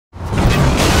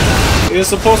It's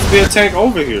supposed to be a tank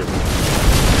over here.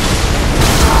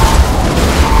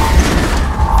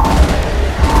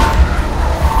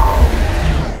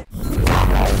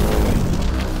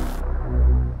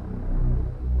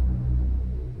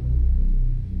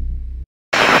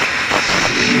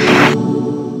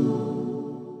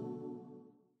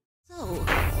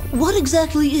 What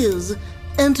exactly is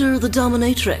Enter the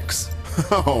Dominatrix?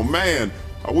 Oh man,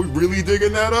 are we really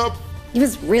digging that up? It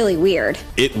was really weird.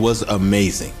 It was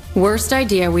amazing. Worst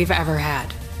idea we've ever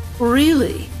had.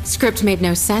 Really? Script made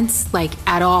no sense, like,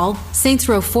 at all. Saints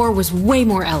Row 4 was way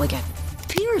more elegant.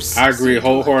 Pierce. I agree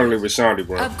wholeheartedly with Shandy,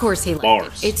 bro. Of course he liked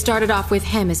Bars. it. It started off with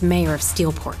him as mayor of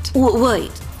Steelport.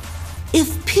 Wait.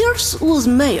 If Pierce was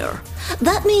mayor,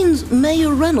 that means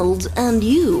Mayor Reynolds and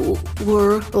you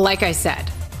were... Like I said,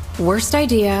 worst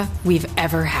idea we've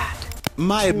ever had.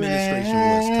 My administration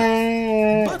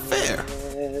was tough, but fair.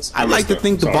 I like to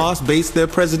think the boss based their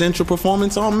presidential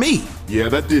performance on me. Yeah,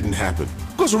 that didn't happen.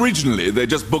 Of course, originally they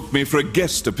just booked me for a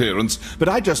guest appearance, but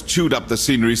I just chewed up the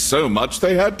scenery so much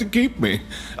they had to keep me.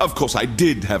 Of course, I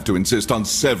did have to insist on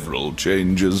several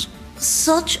changes.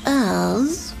 Such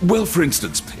as... Well, for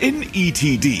instance, in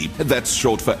ETD, that's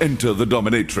short for Enter the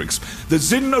Dominatrix, the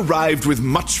Zin arrived with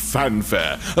much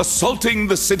fanfare, assaulting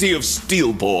the city of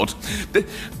Steelport.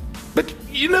 But,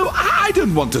 you know, I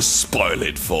didn't want to spoil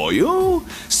it for you.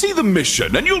 See the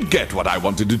mission, and you'll get what I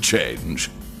wanted to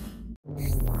change.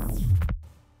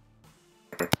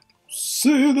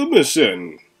 See the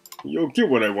mission. You'll get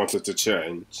what I wanted to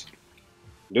change.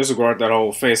 Disregard that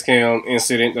whole face cam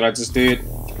incident that I just did.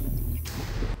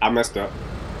 I messed up.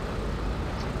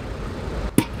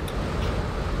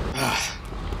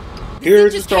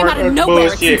 Here's the start came out of of nowhere.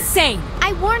 bullshit. It's insane.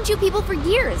 I warned you people for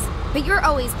years, but you're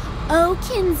always, oh,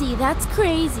 Kinsey, that's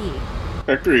crazy.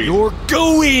 Agreed. You're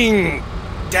going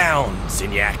down,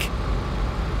 Zinyak.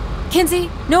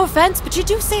 Kinsey, no offense, but you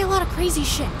do say a lot of crazy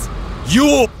shit.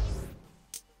 You're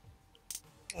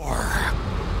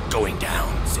going down,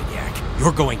 Zinyak.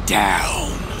 You're going down,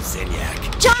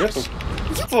 Zinyak. Josh,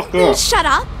 Fuck you up. shut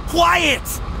up. Quiet!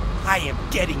 I am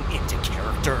getting into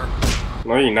character.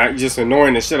 No, you're not. You're just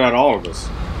annoying the shit out of all of us.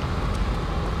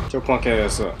 Get your punk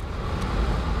ass up.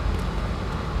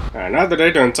 Alright, now that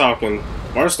they done talking,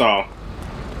 first off,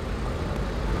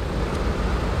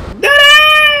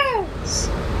 that ass!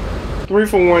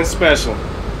 3-for-1 special.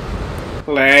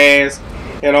 Little ass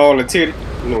and all the titty.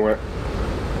 You know what?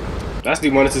 That's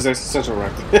demonetization essential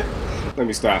right there. Let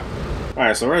me stop.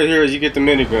 Alright, so right here you get the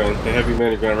minigun, the heavy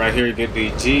minigun. Right here you get the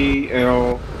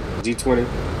G20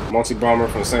 multi-bomber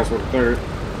from Saints Row 3rd.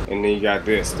 And then you got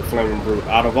this, the Flaming Brute.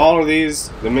 Out of all of these,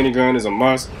 the minigun is a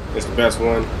must. It's the best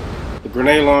one. The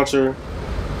grenade launcher,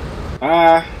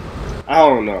 I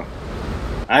don't know.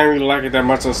 I didn't really like it that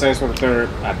much on Saints Row 3rd.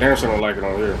 I damn sure don't like it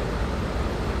on here.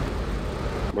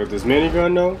 But this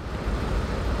minigun though,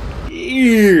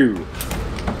 ew,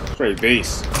 straight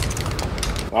base.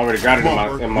 I already got it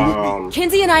in my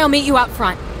Kinsey and I'll meet you out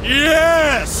front.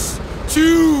 Yes!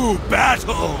 To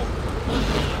battle!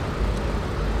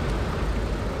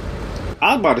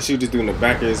 I was about to shoot this dude in the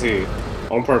back of his head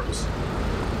on purpose.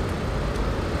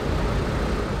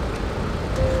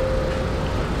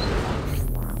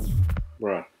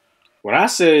 Bruh, when I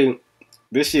say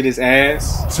this shit is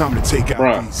ass, Time to take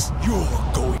out these. You're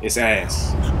going. it's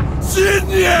ass.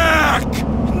 Zinyak!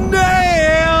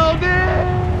 Nailed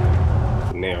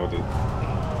it! Nailed it.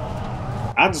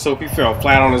 I just hope he fell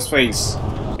flat on his face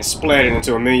and splattered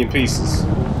into a million pieces.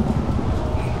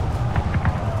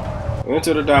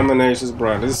 Into the Dominatrix,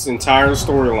 bro. This entire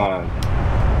storyline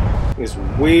is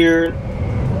weird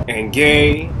and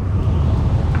gay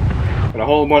and a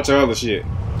whole bunch of other shit.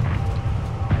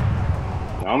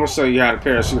 Now, I'm gonna show you how to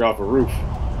parachute off a roof,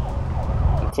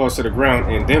 get close to the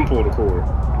ground, and then pull the cord.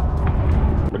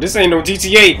 But this ain't no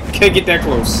GTA. Can't get that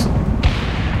close.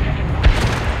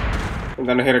 I'm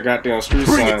gonna hit a goddamn street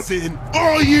sign.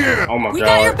 Oh yeah! Oh my god. We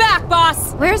got your back,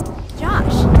 boss. Where's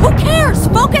Josh? Who cares?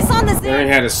 Focus on the They Zin.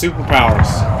 had his superpowers.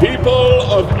 People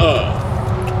of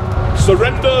Earth,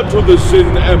 surrender to the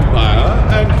Zin Empire,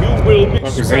 and you will be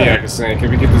Fuck is Zinyak is saying?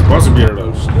 Can we get this buzzer beater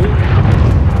though?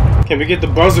 Can we get the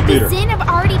buzzer The beater? Zin have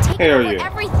already taken Hell over yeah.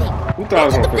 everything. Who thought I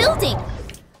was Look gonna at the put- building.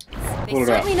 They Hold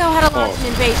it up. certainly know how to launch an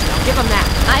invasion. I'll give them that.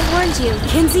 I warned you.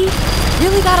 Kinsey,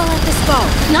 really gotta let this go.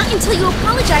 Not until you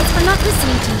apologize for not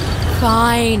listening to me.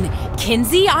 Fine.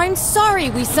 Kinsey, I'm sorry.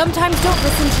 We sometimes don't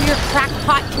listen to your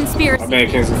crackpot conspiracy. My bad,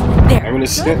 Kenzie. There. I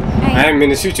didn't mean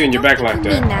to shoot you in your back like Mean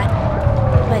that.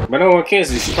 that. But no one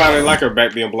Kenzie. She probably like her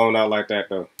back being blown out like that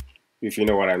though. If you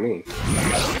know what I mean.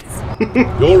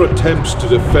 Your attempts to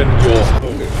defend your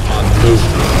home are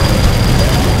noble.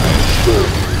 I'm sure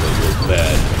they will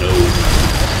bear no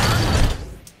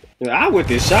Yeah, I whip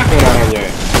this shotgun out on your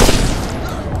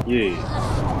ass. Yeah.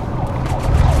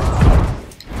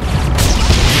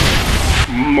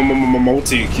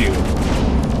 Multi-kill.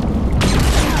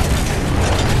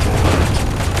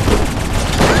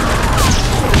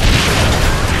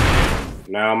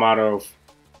 Now I'm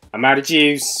out of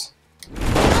juice.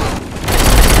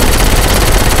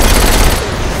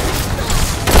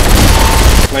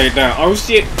 Lay it down. Oh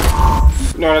shit!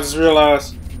 No, I just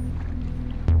realized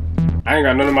I ain't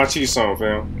got none of my cheese on,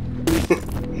 fam.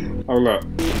 Hold up.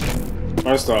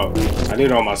 First off, I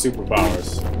need all my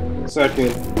superpowers.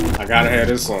 Second, I gotta have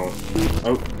this on.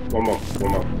 Oh, one more.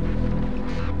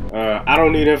 I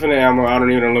don't need infinite ammo. I don't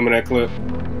need an unlimited clip.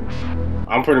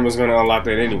 I'm pretty much gonna unlock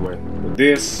that anyway. But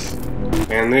this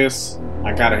and this,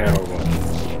 I gotta have one.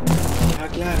 I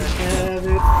gotta have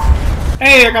it.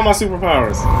 Hey, I got my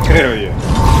superpowers. Hell yeah.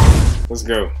 Let's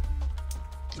go.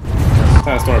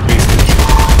 Time to start beasting.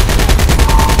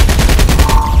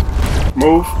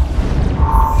 Move.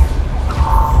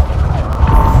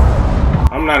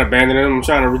 I'm not abandoning them. I'm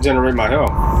trying to regenerate my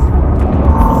health.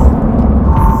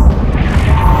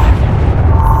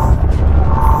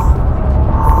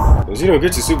 Cause you don't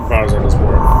get your superpowers on this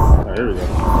board. Alright, here we go.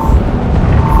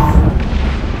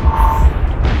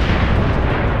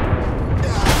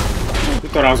 You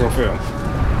thought I was gonna fail?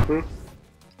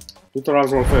 You thought I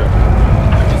was gonna fail?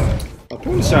 I'll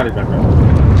pull the shotty back up.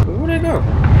 Where'd they go?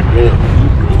 Your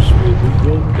hubris will be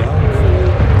your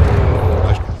downfall. I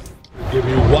give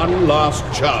you one last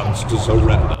chance to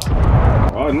surrender.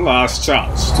 One last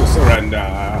chance to surrender.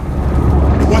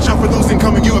 Watch out for those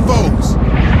incoming UFOs.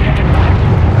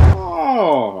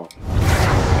 Oh.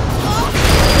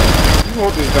 You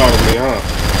want this dog with me, huh?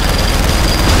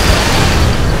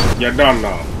 You're done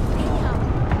now.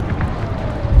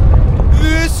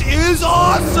 This is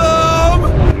awesome!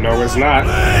 No, it's not.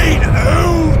 Blade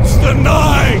owns the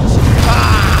night!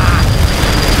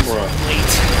 Bruh.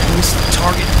 Late. I missed the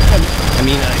target.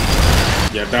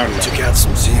 You're done now. Took out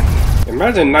some Zim.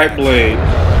 Imagine Nightblade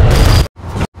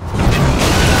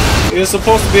is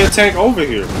supposed to be a tank over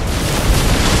here.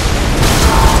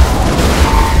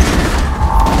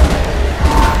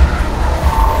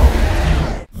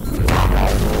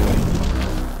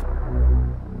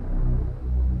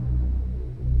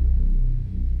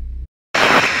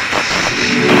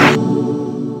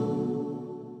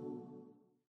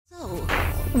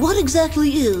 What exactly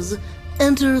is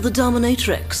Enter the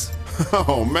Dominatrix?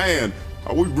 Oh man,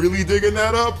 are we really digging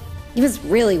that up? It was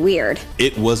really weird.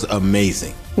 It was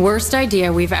amazing. Worst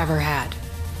idea we've ever had.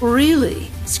 Really?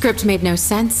 Script made no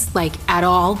sense, like, at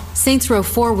all. Saints Row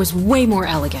 4 was way more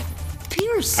elegant.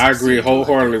 Pierce. I agree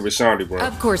wholeheartedly with Shandy, bro.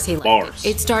 Of course he liked Bars.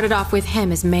 it. It started off with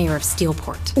him as mayor of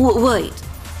Steelport. Wait.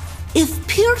 If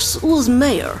Pierce was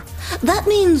mayor, that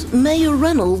means Mayor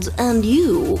Reynolds and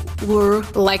you were...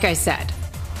 Like I said,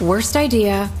 worst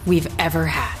idea we've ever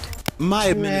had. My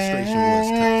administration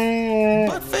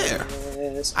was tough, but fair.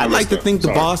 I like to think the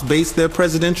boss based their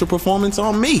presidential performance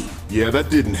on me. Yeah, that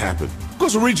didn't happen. Of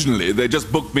course, originally they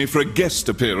just booked me for a guest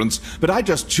appearance, but I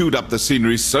just chewed up the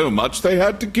scenery so much they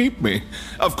had to keep me.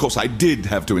 Of course, I did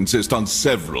have to insist on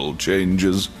several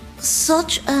changes.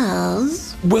 Such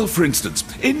as... Well, for instance,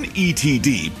 in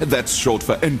ETD, that's short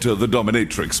for Enter the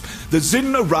Dominatrix, the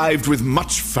Zin arrived with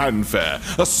much fanfare,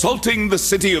 assaulting the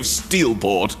city of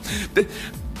Steelport.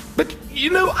 But, you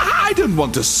know, I don't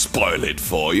want to spoil it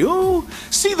for you.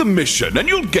 See the mission and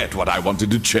you'll get what I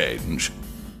wanted to change.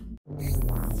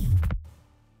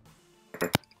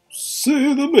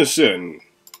 See the mission.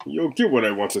 You'll get what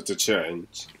I wanted to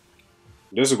change.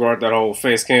 Disregard that whole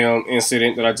face cam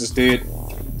incident that I just did.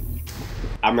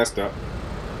 I messed up.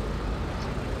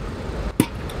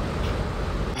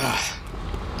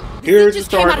 Here's the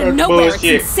start of bullshit.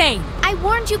 It's insane. I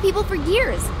warned you people for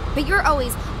years, but you're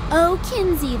always, oh,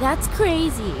 Kinsey, that's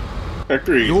crazy.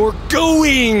 Agreed. You're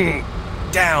going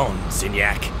down,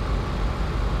 Zinyak.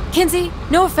 Kinsey,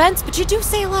 no offense, but you do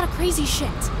say a lot of crazy shit.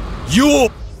 You're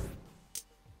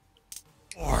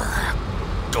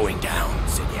going down,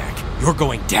 Zinyak. You're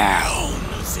going down,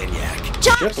 Zinyak.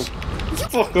 Josh,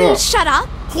 Fuck up. shut up.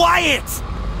 Quiet!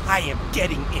 I am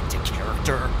getting into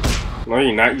character. No,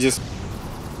 you're not. You just...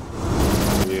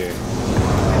 Yeah.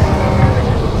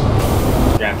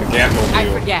 Got the gap mobile.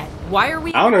 I forget. Why are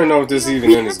we... I don't even know if this is even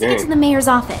We in have this to get to game. the mayor's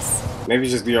office. Maybe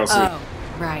it's just DLC. Oh,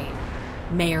 right.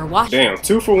 Mayor Washington. Damn,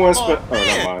 2 for 1 spell. Oh,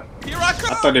 never mind. Here I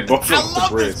come. I thought they both went off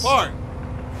the bridge. part.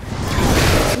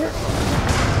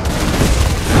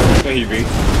 There he be.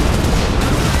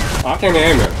 Oh, I can't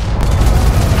aim it.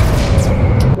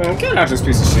 Man, get out this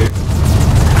piece of shit.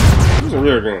 Use a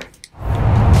real gun.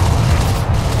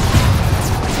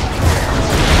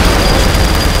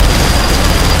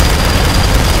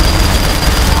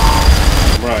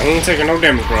 ain't taking no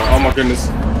damage, bro. Oh my goodness.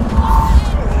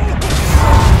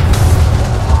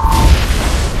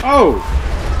 Oh!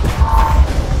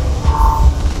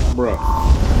 Bruh.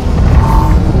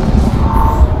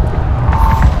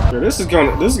 Yeah, this is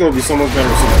gonna be so much better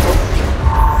with superpowers.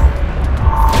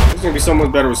 This is gonna be so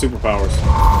much better with superpowers.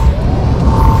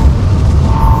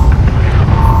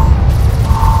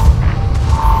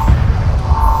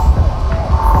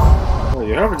 Oh,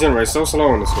 your health regenerates so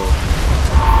slow in this one.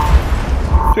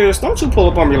 Pierce, don't you pull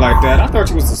up on me like that. I thought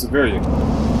you was a civilian. I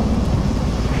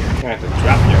have to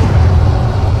drop you.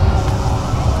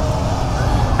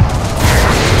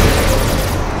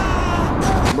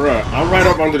 Bruh, I'm right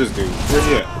up under this dude. Where's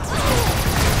he at?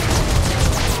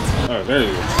 Oh, there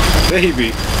you go. There he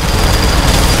be.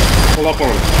 Pull up on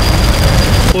him.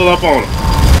 Pull up on him.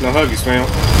 No huggies, fam.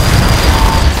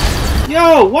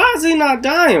 Yo, why is he not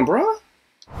dying, bruh?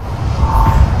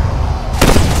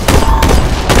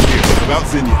 About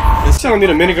Zinnia. It's telling me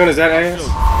the minigun is that ass?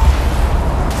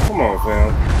 Come on,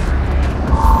 fam.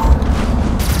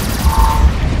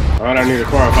 Alright, I need a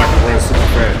car if I can run super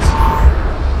fast.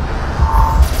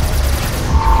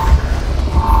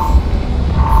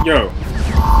 Yo.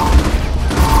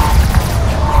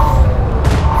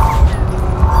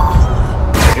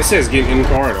 It says get in the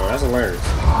car though. That's hilarious.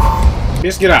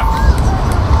 Just get out.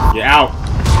 You're out.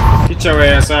 Get your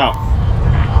ass out.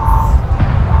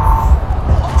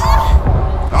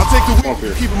 I'll take the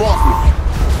wheel. Keep him off me.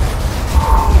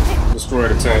 Destroy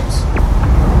the tanks.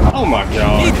 Oh my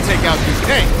god. Need to take out these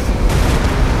tanks.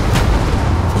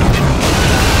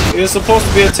 There's supposed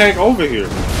to be a tank over here.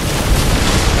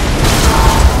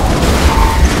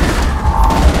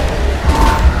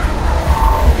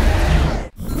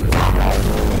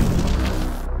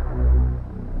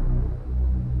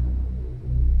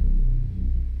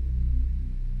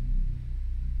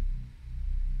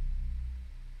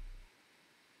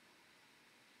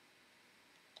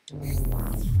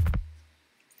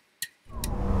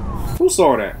 Who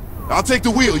saw that? I'll take the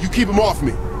wheel. You keep him off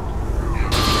me.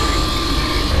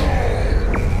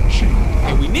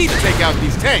 And we need to take out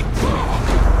these tanks.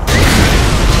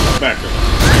 Back up.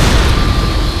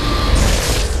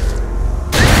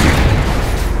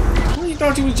 Where you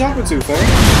thought you was jumping to,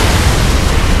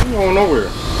 fam? You going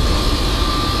nowhere.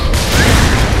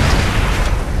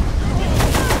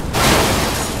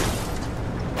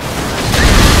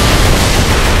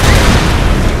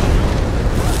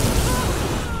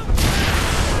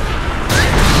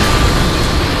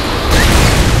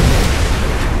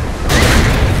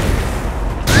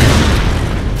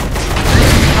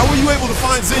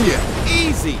 Zinnia.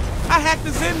 Easy. I hacked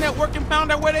the Zen network and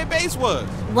found out where their base was.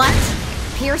 What?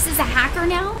 Pierce is a hacker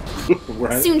now?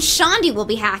 Right. Soon Shaundi will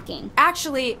be hacking.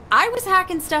 Actually, I was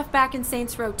hacking stuff back in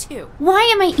Saints Row 2. Why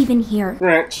am I even here?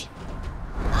 Grinch.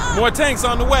 More tanks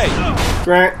on the way.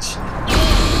 Grinch.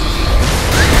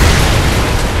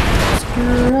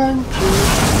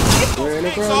 Get those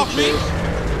tanks off me.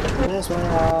 That's why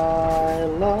I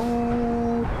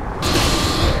love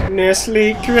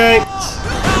Nestle Crunch.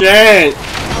 Dang.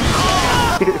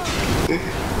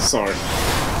 Sorry.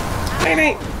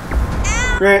 Dang.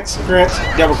 Crunch, crunch,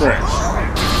 double crunch.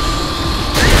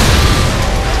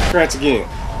 Crunch again.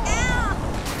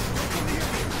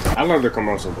 I love the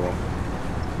commercial, bro.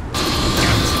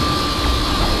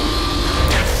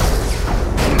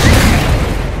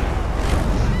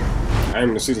 I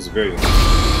am to see the civilian.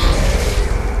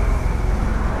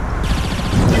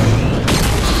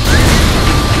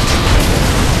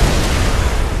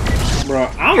 Bro,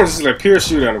 I'm gonna just let Pierce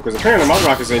shoot at him because apparently my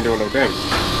rockets ain't doing no damage.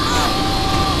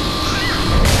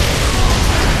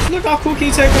 Look how quick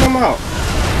he's taking them out.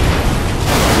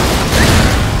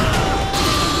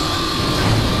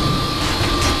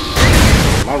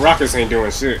 My rockets ain't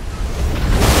doing shit.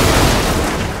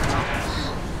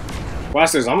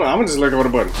 Watch this. I'm gonna just let go of the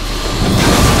button.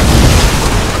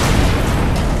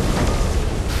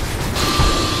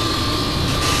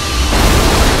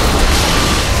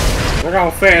 Look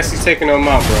how fast he's taking them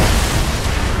out, bro.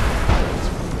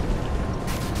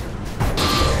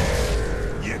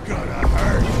 You're gonna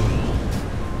hurt.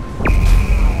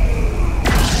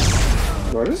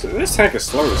 Bro, this tank is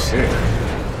slow as shit.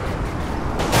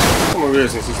 Come over here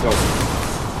since he's slow.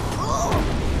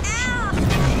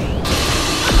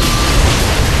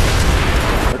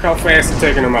 Look how fast he's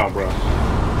taking them out, bro.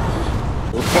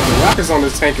 The rockets on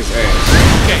this tank is ass.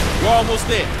 Okay, we're almost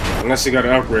there. Unless you got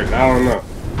an upgrade, I don't know.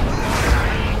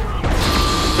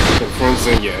 Confronts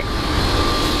in yet.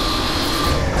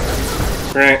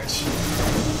 Branch.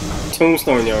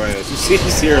 Tombstone your ass. You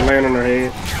see her laying on her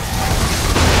head?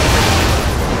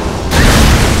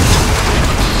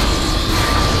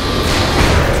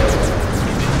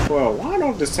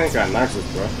 this tank got nitrous,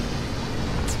 bro.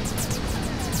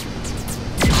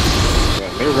 Yeah,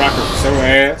 they rocking so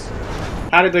ass.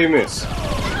 How did they miss?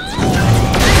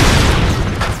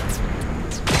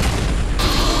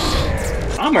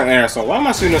 I'm an asshole. Why am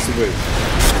I shooting us a bit?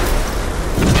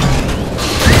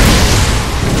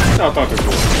 Y'all thought this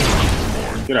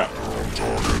was. Get out.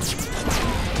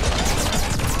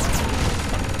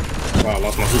 Wow, I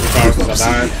lost my superpower since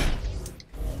I died.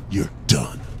 You're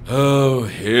done. Oh,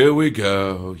 here we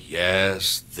go.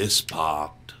 Yes, this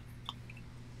part.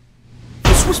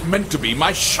 This was meant to be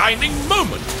my shining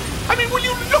moment. I mean, will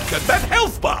you look at that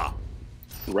health bar?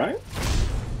 Right?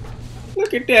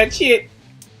 Look at that shit.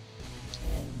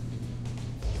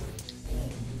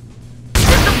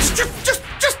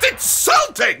 Just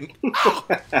insulting! Oh,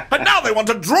 and now they want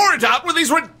to draw it out with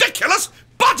these ridiculous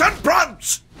button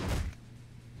prompts!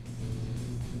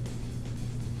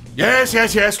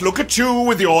 Yes, look at you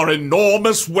with your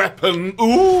enormous weapon.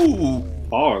 Ooh!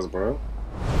 Pause, bro.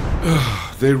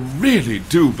 They really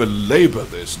do belabor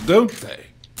this, don't they?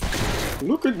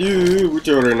 Look at you with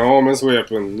your enormous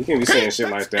weapon. You can't be saying shit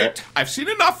like that. It. I've seen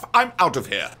enough. I'm out of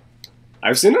here.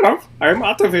 I've seen enough. I'm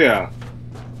out of here.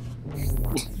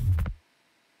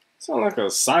 Sound like a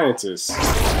scientist.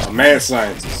 A mad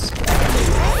scientist.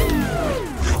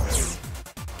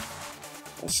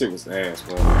 That shit was ass,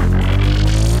 bro.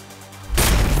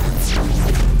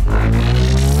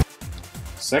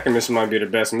 Second mission might be the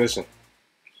best mission.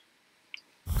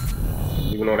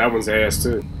 Even though that one's ass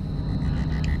too.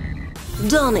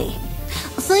 Donnie,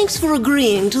 thanks for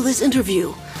agreeing to this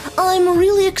interview. I'm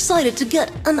really excited to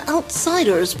get an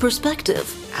outsider's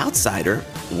perspective. Outsider?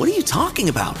 What are you talking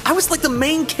about? I was like the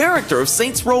main character of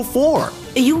Saints Row 4.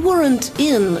 You weren't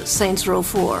in Saints Row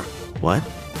 4. What?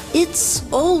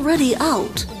 It's already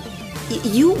out.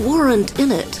 You weren't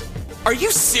in it. Are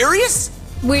you serious?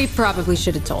 We probably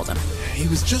should have told him. He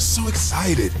was just so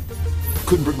excited.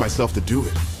 Couldn't bring myself to do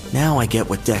it. Now I get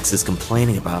what Dex is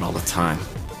complaining about all the time.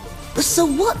 So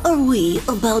what are we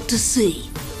about to see?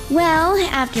 Well,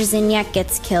 after Zinyak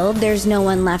gets killed, there's no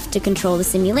one left to control the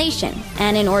simulation.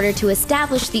 And in order to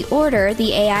establish the order,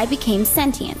 the AI became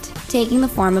sentient, taking the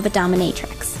form of a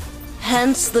Dominatrix.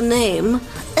 Hence the name,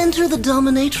 Enter the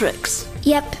Dominatrix.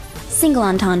 Yep, single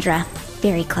entendre.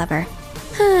 Very clever.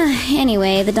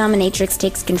 Anyway, the Dominatrix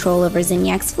takes control over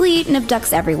Zinyak's fleet and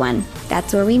abducts everyone.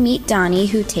 That's where we meet Donnie,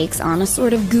 who takes on a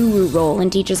sort of guru role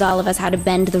and teaches all of us how to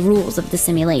bend the rules of the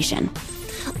simulation.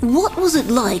 What was it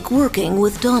like working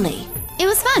with Donnie? It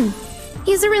was fun.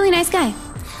 He's a really nice guy.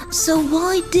 So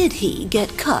why did he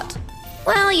get cut?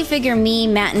 Well, you figure me,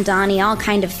 Matt, and Donnie all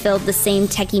kind of filled the same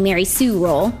Techie Mary Sue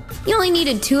role. You only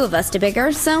needed 2 of us to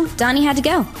bigger, so Donnie had to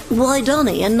go. Why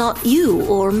Donnie and not you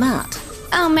or Matt?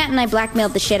 Oh, Matt and I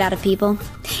blackmailed the shit out of people.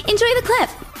 Enjoy the clip!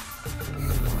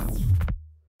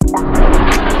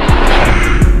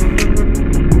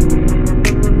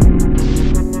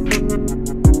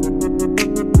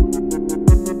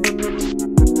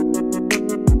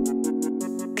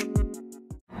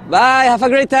 Bye, have a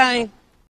great time.